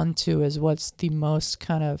drawn to, is what's the most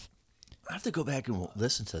kind of. I have to go back and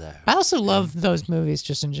listen to that. I also love those movies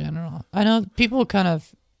just in general. I know people kind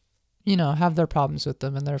of, have their problems with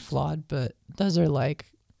them and they're flawed, but those are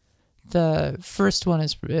the first one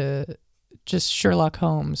is just Sherlock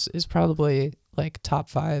Holmes is probably top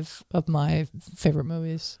 5 of my favorite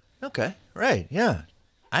movies. Okay, right, yeah.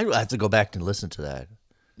 I have to go back and listen to that.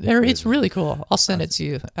 It's really cool. I'll send it to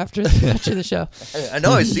you after the show. I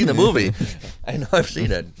know I've seen the movie. I know I've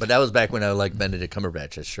seen it, but that was back when I liked Benedict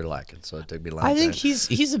Cumberbatch as Sherlock, and so it took me a long time. I think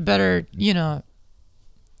he's a better,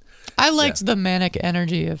 I liked the manic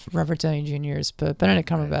energy of Robert Downey Jr.'s, but Benedict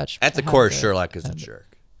Cumberbatch. At the core, Sherlock is a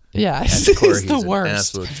jerk. Yeah, At the core, he's the an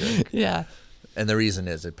worst. absolute jerk. Yeah. And the reason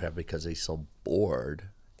is probably because he's so bored.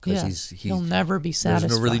 Because he'll never be satisfied.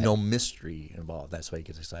 There's really no mystery involved. That's why he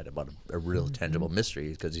gets excited about a real tangible mystery,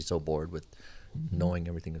 because he's so bored with knowing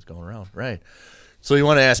everything that's going around. Right. So you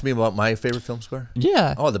want to ask me about my favorite film score?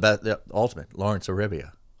 Yeah. Oh, the ultimate, Lawrence of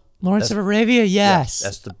Arabia. Lawrence of Arabia, yes.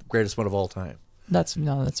 That's the greatest one of all time. That's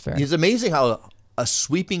fair. It's amazing how a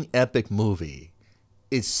sweeping epic movie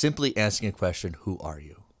is simply asking a question, who are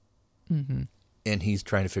you? Mm-hmm. And he's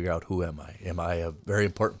trying to figure out, who am I? Am I a very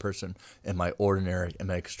important person? Am I ordinary? Am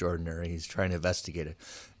I extraordinary? He's trying to investigate it.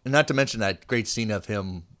 And not to mention that great scene of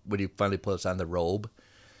him when he finally puts on the robe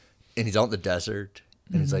and he's out in the desert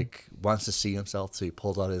and he's wants to see himself, so he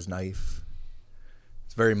pulls out his knife.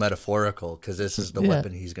 It's very metaphorical, because this is the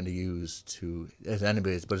weapon he's going to use to his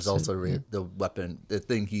enemies, but it's also the weapon, the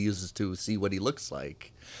thing he uses to see what he looks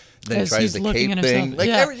like. And then he tries the cape thing.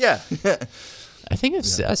 I think I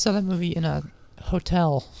saw that movie in a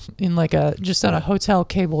hotel, in on a hotel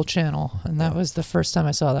cable channel, and that was the first time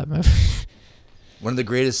I saw that movie. One of the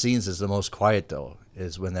greatest scenes is the most quiet, though,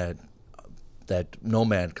 is when that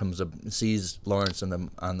nomad comes up and sees Lawrence on the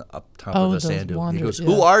up top of the sand dune. He goes,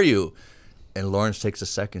 "Who are you?" And Lawrence takes a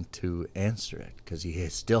second to answer it, because he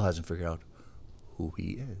still hasn't figured out who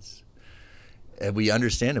he is. And we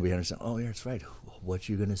understand it. We understand. Oh, yeah, that's right. What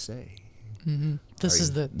you gonna say? Mm-hmm. This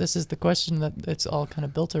is the question that it's all kind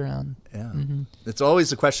of built around. Yeah, it's always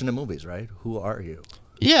the question in movies, right? Who are you?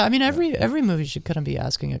 Yeah, I mean every movie should kind of be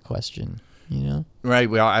asking a question. you know? Right.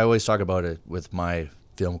 Well, I always talk about it with my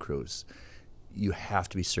film crews. You have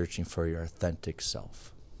to be searching for your authentic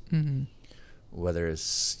self. Mm-hmm. Whether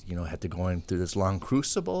it's, have to go in through this long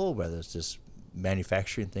crucible, whether it's just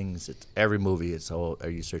manufacturing things, it's every movie, it's all, are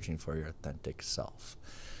you searching for your authentic self?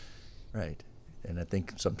 Right. And I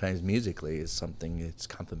think sometimes musically is something that's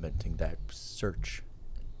complementing that search.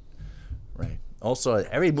 Right. Also,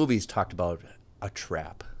 every movie's talked about a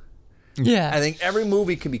trap. Yeah. I think every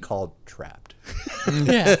movie can be called Trapped.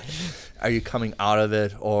 Yeah. Are you coming out of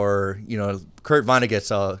it? Or, Kurt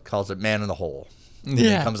Vonnegut calls it Man in the Hole.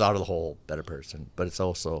 Yeah. He comes out of the hole, better person. But it's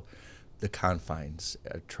also the confines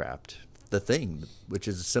trapped. The Thing, which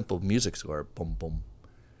is a simple music score. Boom, boom.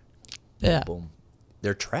 Yeah. Boom, boom.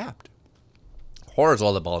 They're trapped. Horror is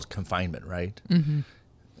all about confinement, right? Mm-hmm.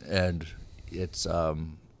 And it's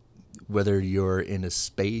whether you're in a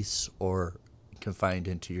space or confined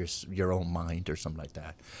into your own mind or something like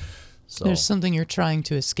that. So there's something you're trying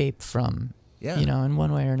to escape from, in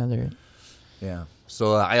one way or another. Yeah.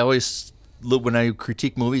 So I always look, when I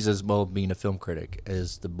critique movies as well, being a film critic,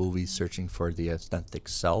 is the movie searching for the authentic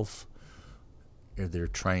self. Or they're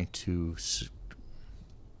trying to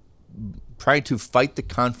fight the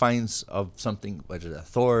confines of something, whether it's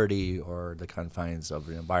authority or the confines of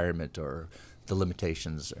the environment or the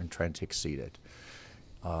limitations, and trying to exceed it.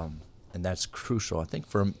 And that's crucial, I think,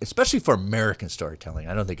 especially for American storytelling.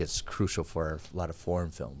 I don't think it's crucial for a lot of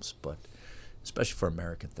foreign films, but especially for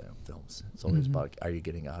American films. It's always about, are you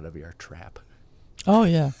getting out of your trap? Oh,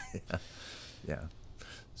 yeah. Yeah.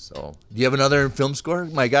 So, do you have another film score?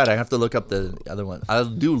 My God, I have to look up the other one. I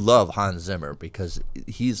do love Hans Zimmer because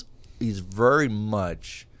he's very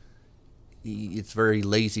much. It's very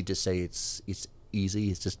lazy to say it's easy.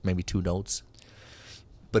 It's just maybe 2 notes,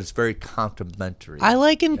 but it's very complimentary. I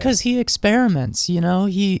like him because he experiments.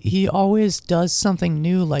 He always does something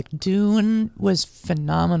new. Like Dune was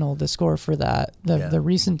phenomenal. The score for that, the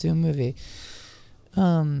recent Dune movie.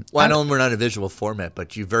 Well, I know we're not a visual format,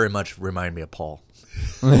 but you very much remind me of Paul.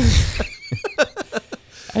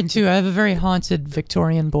 I do. I have a very haunted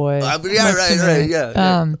Victorian boy. Yeah.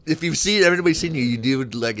 If you've seen, everybody's seen you do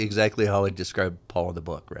like exactly how I described Paul in the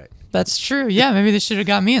book, right? That's true. Yeah, maybe they should have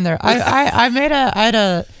got me in there. I had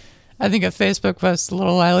a Facebook post a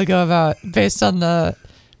little while ago about based on the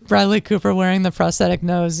Bradley Cooper wearing the prosthetic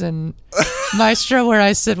nose in Maestro, where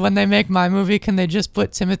I said, when they make my movie, can they just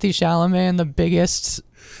put Timothée Chalamet in the biggest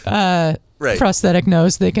prosthetic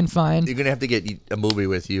nose they can find? You're gonna have to get a movie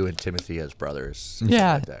with you and Timothy as brothers.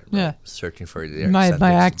 Yeah, like that, right? yeah. Searching for the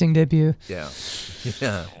my acting debut. Yeah,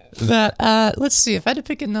 yeah. But let's see. If I had to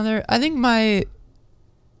pick another, I think my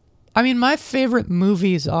favorite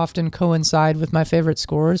movies often coincide with my favorite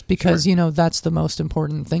scores because that's the most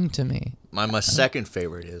important thing to me. My second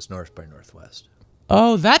favorite is North by Northwest.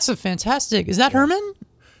 Oh, that's a fantastic. Is that Herman?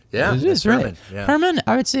 Yeah, it is, right? Herman. Yeah. Herman,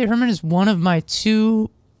 I would say Herman is one of my 2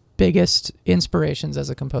 biggest inspirations as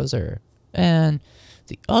a composer. And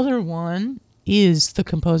the other one is the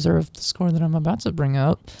composer of the score that I'm about to bring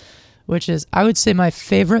up, which is, I would say my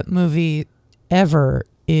favorite movie ever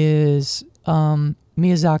is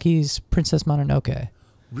Miyazaki's Princess Mononoke.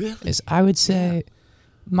 Really? Is, I would say,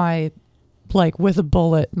 my, like, with a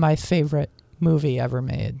bullet, my favorite movie ever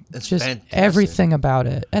made. That's just fantastic. Everything about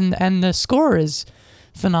it. And the score is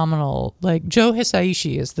phenomenal. Like, Joe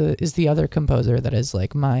Hisaishi is the other composer that is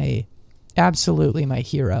like absolutely my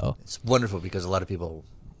hero. It's wonderful because a lot of people,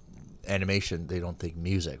 animation, they don't think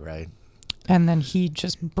music, right? And then he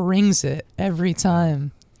just brings it every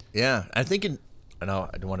time. Yeah, I think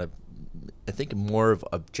I think more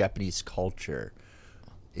of Japanese culture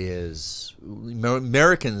is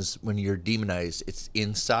Americans, when you're demonized, it's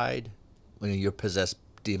inside. When you're possessed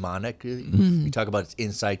demonic, you talk about it's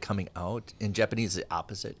inside coming out. In Japanese, it's the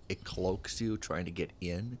opposite. It cloaks you, trying to get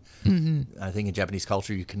in. I think in Japanese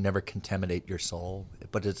culture, you can never contaminate your soul.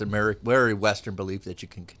 But it's a very Western belief that you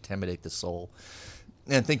can contaminate the soul.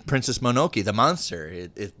 And I think Princess Mononoke, the monster,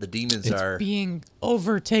 the demons are being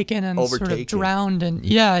overtaken and sort of drowned. And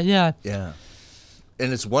yeah.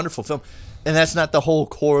 And it's a wonderful film. And that's not the whole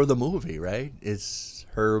core of the movie, right? It's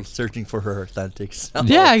her searching for her authentic self.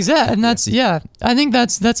 Yeah, exactly. And that's, I think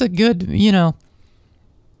that's a good,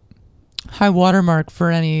 high watermark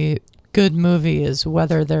for any good movie is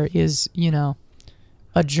whether there is,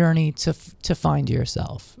 a journey to find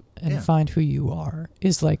yourself and find who you are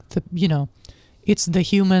is like it's the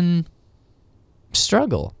human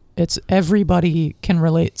struggle. It's everybody can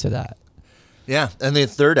relate to that. Yeah. And the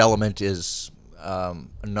third element is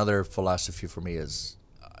another philosophy for me is,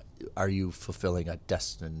 are you fulfilling a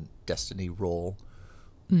destiny role,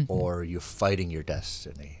 or you're fighting your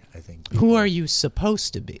destiny. I think. Who are you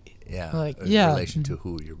supposed to be? Yeah. Like, in relation to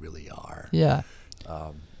who you really are. Yeah.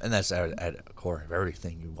 And that's at the core of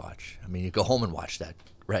everything you watch. I mean, you go home and watch that,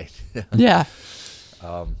 right? Yeah.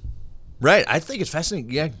 Right. I think it's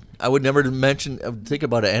fascinating. Yeah, I would never think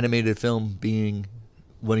about an animated film being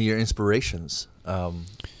one of your inspirations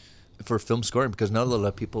for film scoring, because not a lot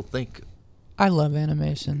of people think. I love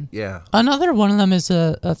animation. Yeah. Another one of them is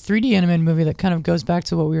a 3D animated movie that kind of goes back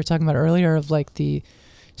to what we were talking about earlier of like the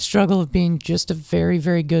struggle of being just a very,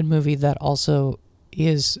 very good movie that also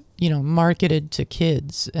is, marketed to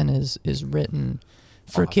kids and is written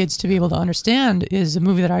for kids to be able to understand, is a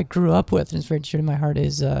movie that I grew up with and is very dear to my heart,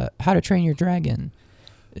 is How to Train Your Dragon.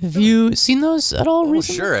 Have you seen those at all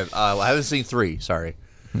recently? Sure. I haven't seen 3. Sorry.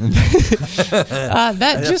 I'm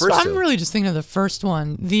really just thinking of the first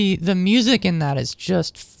one. The music in that is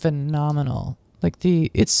just phenomenal. Like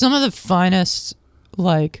it's some of the finest,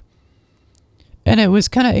 and it was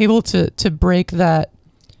kind of able to break that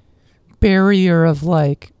barrier of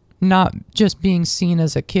like not just being seen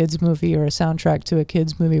as a kids movie or a soundtrack to a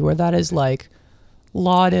kids movie, where that is like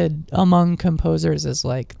lauded among composers as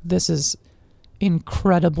like, this is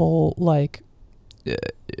incredible. Like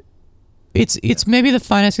it's maybe the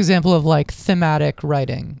finest example of like thematic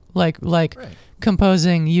writing, like right.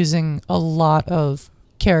 Composing using a lot of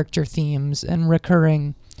character themes and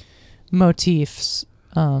recurring motifs.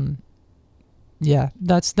 Yeah,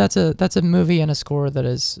 that's a movie and a score that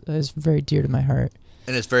is very dear to my heart.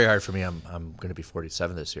 And it's very hard for me. I'm going to be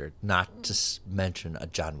 47 this year, not to mention a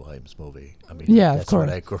John Williams movie. I mean, yeah, that's of course.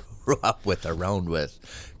 what I grew up with, around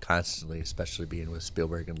with, constantly, especially being with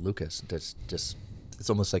Spielberg and Lucas. It's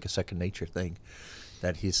almost like a second nature thing,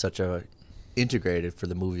 that he's such a integrated for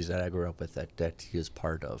the movies that I grew up with, that he is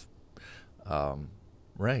part of.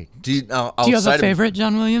 Right. Do you have a favorite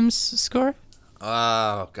John Williams score?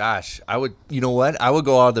 Oh gosh, I would. You know what? I would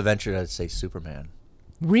go out of the venture. I'd say Superman.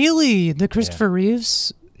 Really, the Christopher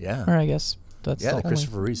Reeves? Yeah. Or I guess that's the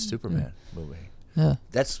Christopher Reeves Superman movie. Yeah.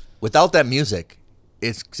 That's without that music,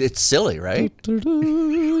 it's silly, right? That's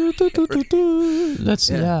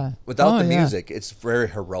Without the music, it's very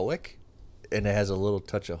heroic, and it has a little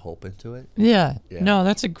touch of hope into it. Yeah. No,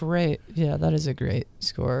 that is a great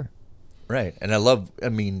score. Right, and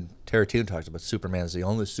Tarantino talks about Superman as the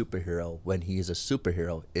only superhero, when he is a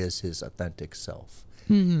superhero, is his authentic self.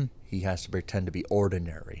 Mm-hmm. He has to pretend to be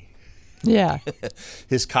ordinary. Yeah.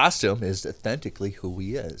 His costume is authentically who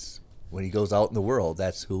he is. When he goes out in the world,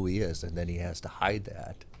 that's who he is, and then he has to hide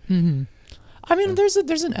that. Mm-hmm. I mean, there's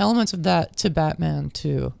an element of that to Batman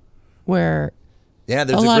too, where there's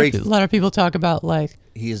a lot of people talk about like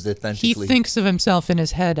he is authentically. He thinks of himself in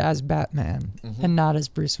his head as Batman and not as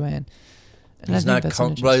Bruce Wayne. And he's not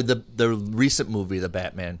the recent movie, The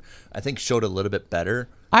Batman, I think showed a little bit better.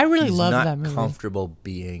 I really love that movie. He's not comfortable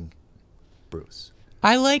being Bruce.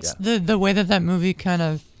 I liked the way that movie kind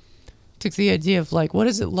of took the idea of like, what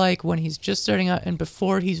is it like when he's just starting out and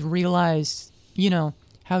before he's realized,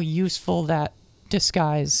 how useful that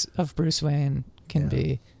disguise of Bruce Wayne can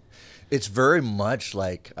be. It's very much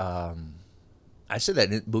like, I said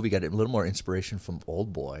that movie got a little more inspiration from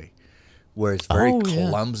Old Boy, where it's very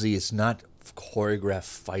clumsy. It's not choreographed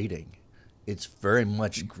fighting. It's very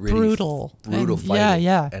much gritty, brutal fighting,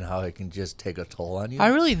 and how it can just take a toll on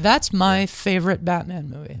you. That's my favorite Batman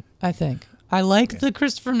movie. I think I like the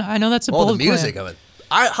Christopher. I know that's a bold the music claim. of it.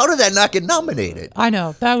 How did that not get nominated? I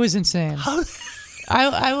know, that was insane.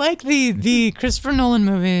 I like the Christopher Nolan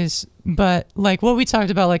movies, but like what we talked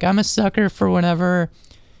about, like I'm a sucker for whenever,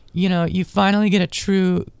 you finally get a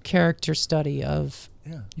true character study of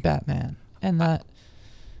Batman, and that.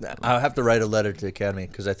 I'll have to write a letter to the Academy,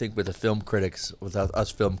 because I think with the film critics,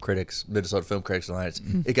 Minnesota Film Critics Alliance,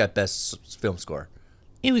 it got best film score.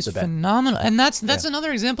 It was phenomenal, and that's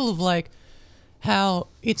another example of like how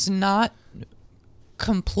it's not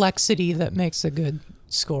complexity that makes a good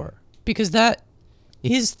score, because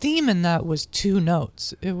his theme in that was 2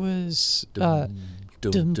 notes. It was dun,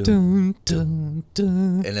 dun, dun, dun,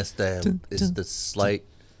 dun, and it's the slight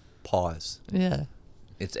pause. Yeah.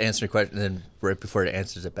 It's answering a question, and then right before it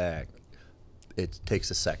answers it back, it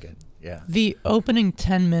takes a second. Yeah. The opening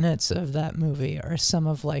 10 minutes of that movie are some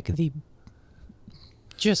of like the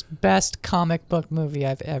just best comic book movie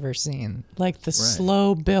I've ever seen. Like the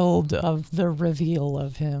slow build of the reveal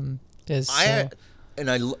of him is.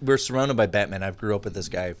 We're surrounded by Batman. I've grew up with this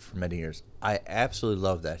guy for many years. I absolutely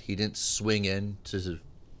love that he didn't swing in to.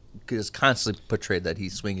 It's constantly portrayed that he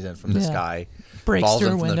swings in from the sky, breaks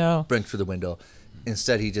through the window.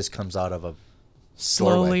 Instead, he just comes out of a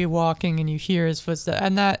slowly doorway. Walking, and you hear his footsteps,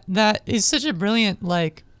 and that is such a brilliant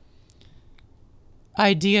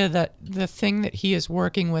idea that the thing that he is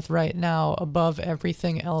working with right now above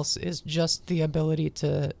everything else is just the ability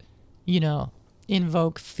to,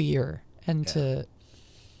 invoke fear and to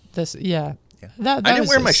this. Yeah. That I didn't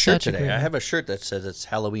wear my such shirt a today. great- I have a shirt that says it's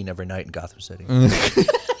Halloween every night in Gotham City. That's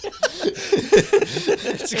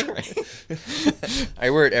great. I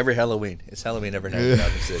wear it every Halloween. It's Halloween every night in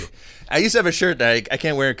Gotham City. I used to have a shirt that I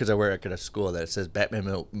can't wear it because I wear it at school that says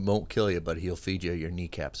Batman won't kill you, but he'll feed you your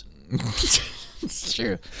kneecaps. It's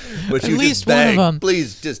true. Which At you least just one of beg, them.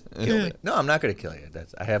 please just kill me. No, I'm not going to kill you.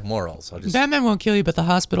 I have morals. I'll just. Batman won't kill you, but the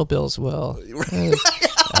hospital bills will.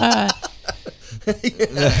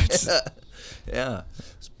 Yeah,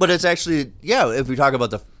 but it's actually if we talk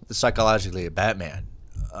about the psychologically of Batman,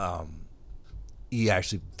 he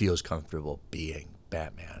actually feels comfortable being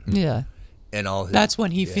Batman. Yeah. And all his, That's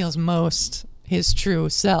when he feels most his true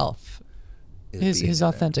self, his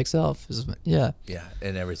authentic self. Yeah. Yeah,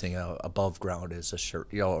 and everything above ground is a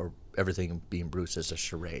or everything being Bruce is a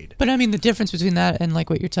charade. But I mean, the difference between that and like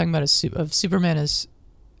what you're talking about of Superman is,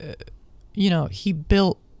 he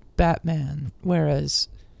built Batman, whereas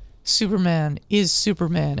Superman is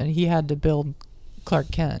Superman, and he had to build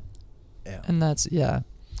Clark Kent. Yeah, and that's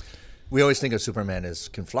We always think of Superman as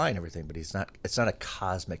can fly and everything, but he's not. It's not a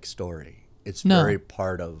cosmic story. It's No. very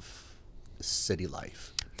part of city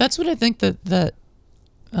life. That's what I think that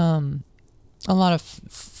a lot of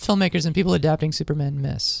filmmakers and people adapting Superman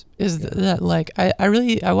miss is that like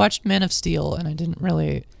I watched Man of Steel and I didn't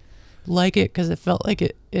really like it because it felt like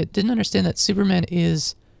it didn't understand that Superman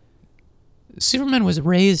was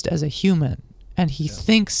raised as a human and he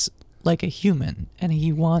thinks like a human and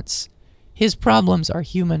his problems are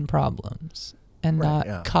human problems and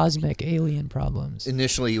not cosmic alien problems.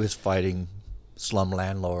 Initially, he was fighting slum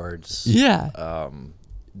landlords. Yeah.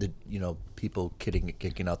 People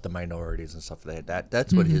kicking out the minorities and stuff like that.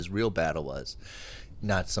 That's what his real battle was,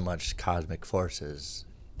 not so much cosmic forces.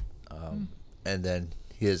 And then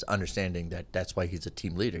his understanding that's why he's a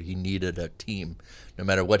team leader. He needed a team. No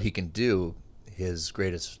matter what he can do, his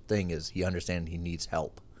greatest thing is he understands he needs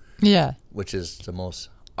help. Yeah. Which is the most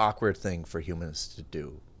awkward thing for humans to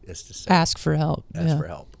do, is to say, Ask for help. Ask for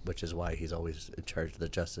help, which is why he's always in charge of the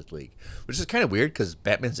Justice League. Which is kind of weird because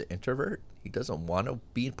Batman's an introvert. He doesn't want to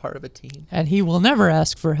be part of a team. And he will never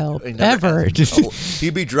ask for help, He never ever.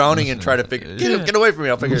 He'd be drowning and try to get away from me.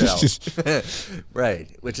 I'll figure it out.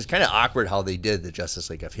 Right. Which is kind of awkward how they did the Justice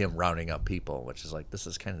League of him rounding up people, which is like, this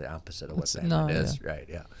is kind of the opposite of what Batman is. Yeah. Right.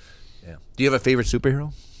 Yeah. Yeah. Do you have a favorite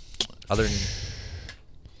superhero? Other than.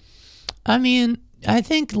 I mean, I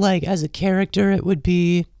think like as a character, it would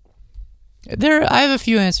be I have a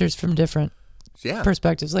few answers from different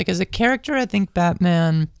perspectives. Like as a character, I think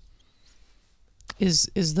Batman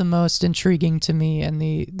is the most intriguing to me, and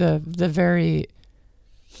the very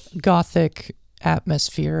gothic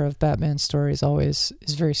atmosphere of Batman stories always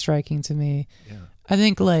is very striking to me. Yeah. I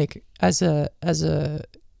think like as a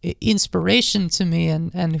inspiration to me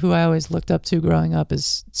and who I always looked up to growing up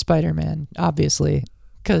is Spider-Man, obviously,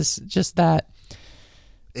 because just that.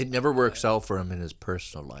 It never works out for him in his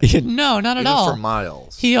personal life. No, not at Even all. for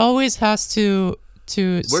Miles. He always has to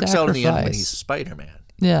works sacrifice. out in the end when he's Spider-Man.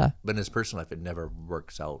 Yeah. But in his personal life, it never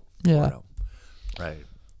works out for him. Right.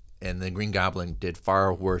 And the Green Goblin did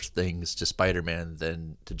far worse things to Spider-Man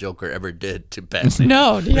than the Joker ever did to Batman.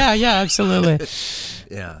 No, yeah, absolutely.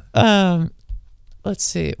 Yeah. Let's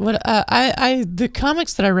see. What the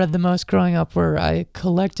comics that I read the most growing up were I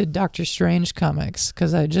collected Doctor Strange comics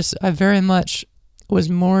because I very much was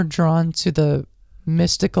more drawn to the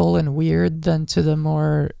mystical and weird than to the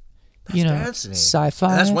more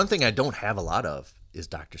sci-fi. And that's one thing I don't have a lot of is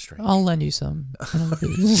Doctor Strange. I'll lend you some.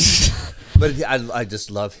 But I just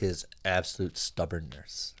love his absolute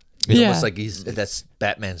stubbornness. It's almost like that's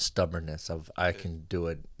Batman's stubbornness of I can do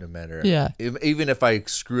it no matter. Yeah. Even if I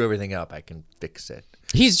screw everything up, I can fix it.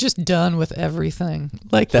 He's just done with everything.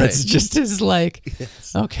 Like that's just his like.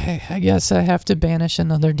 Yes. Okay, I guess I have to banish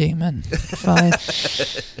another demon. Fine.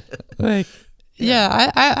 Like.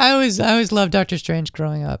 Yeah, I always loved Doctor Strange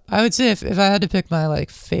growing up. I would say if I had to pick my like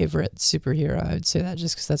favorite superhero, I would say that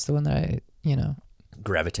just because that's the one that I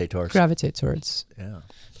gravitate towards. Yeah,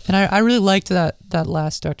 and I really liked that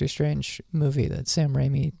last Doctor Strange movie that Sam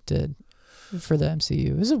Raimi did for the MCU.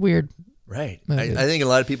 It was a weird movie. I think a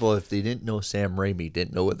lot of people, if they didn't know Sam Raimi,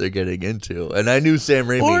 didn't know what they're getting into. And I knew Sam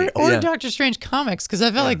Raimi or Doctor Strange comics because I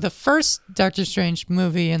felt like the first Doctor Strange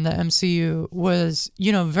movie in the MCU was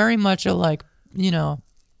very much a like.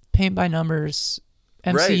 Paint by numbers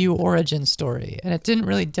MCU origin story, and it didn't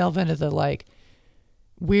really delve into the like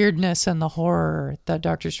weirdness and the horror that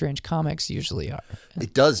Doctor Strange comics usually are.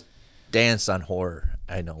 It does dance on horror,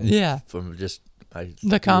 I know. Yeah. From just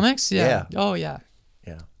The comics? Yeah. Oh, yeah.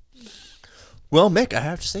 Yeah. Well, Mick, I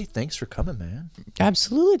have to say thanks for coming, man.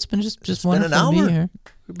 Absolutely. It's been just It's wonderful been an to hour. be here.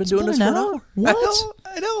 We've been doing this for an hour. What?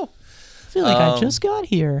 I know. I feel like I just got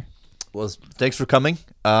here. Well, thanks for coming.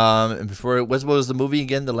 And before, what was the movie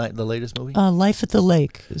again? The latest movie? Life at the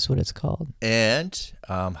Lake is what it's called. And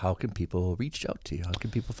how can people reach out to you? How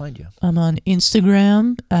can people find you? I'm on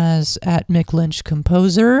Instagram as @MICK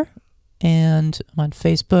Composer, and I'm on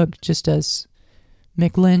Facebook just as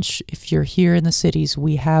Mick Lynch. If you're here in the cities,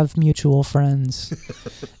 we have mutual friends.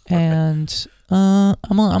 And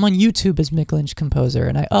I'm on YouTube as Mick Lynch Composer,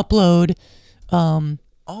 and I upload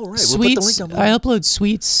suites. We'll put the link down I below. upload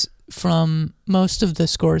suites from most of the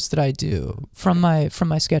scores that I do from my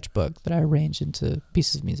sketchbook that I arrange into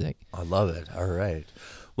pieces of music. I love it. All right.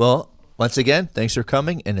 Well, once again, thanks for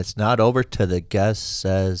coming, and it's not over till the guest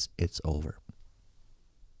says it's over.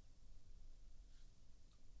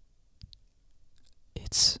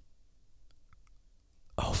 It's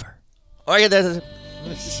over. Oh, yeah, that's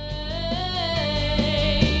it.